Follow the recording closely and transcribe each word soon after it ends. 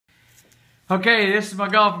Okay, this is my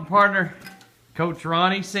golfing partner, Coach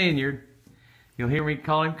Ronnie Senior. You'll hear me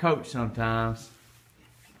call him Coach sometimes.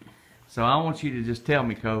 So I want you to just tell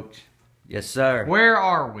me, Coach. Yes, sir. Where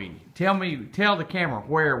are we? Tell the camera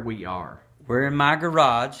where we are. We're in my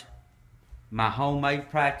garage, my homemade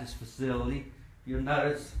practice facility. You'll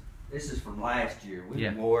notice this is from last year. We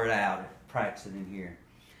wore it out practicing in here.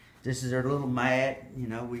 This is our little mat. You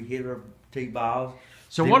know, we hit our tee balls.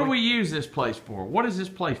 So what do we use this place for? What is this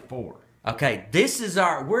place for? Okay,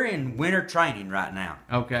 we're in winter training right now.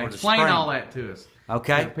 Okay, explain all that to us.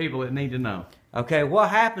 Okay. The people that need to know. Okay,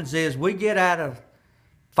 what happens is we get out of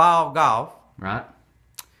fall golf. Right.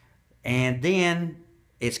 And then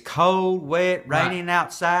it's cold, wet, raining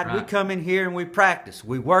outside. Right. We come in here and we practice.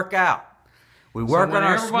 We work out. We work on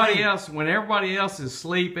our swing. When everybody else is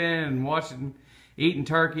sleeping and watching, eating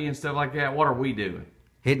turkey and stuff like that, what are we doing?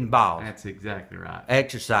 Hitting balls. That's exactly right.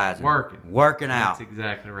 Exercising. Working out. That's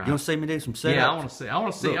exactly right. You want to see me do some sit-ups? Yeah, I want to see. I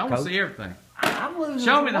want to see. Look, I want to Coach. see everything. I'm losing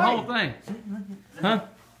Show me the weight. whole thing. Huh?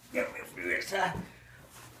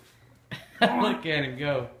 Look at him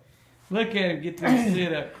go. Look at him get to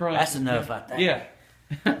sit-up crunch. That's enough, I think. Yeah.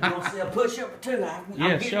 You want to see a push-up or two?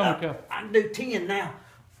 Yeah, show me a couple. I can do 10 now.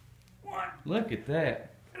 1. Look at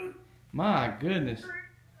that. My goodness.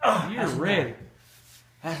 You're ready.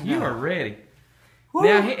 You are ready. Woo.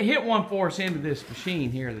 Now hit one for us into this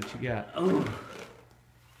machine here that you got. Ooh.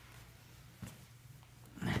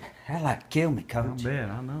 That like kill me, Coach. I bet,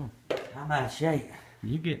 I know. I'm out of shape.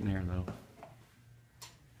 You getting there though.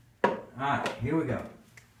 Alright, here we go.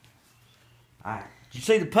 Alright. Did you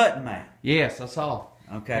see the putting mat? Yes, I saw.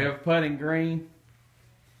 Okay. We have putting green.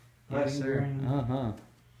 Putting Yes, sir. green. Uh-huh.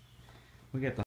 We got the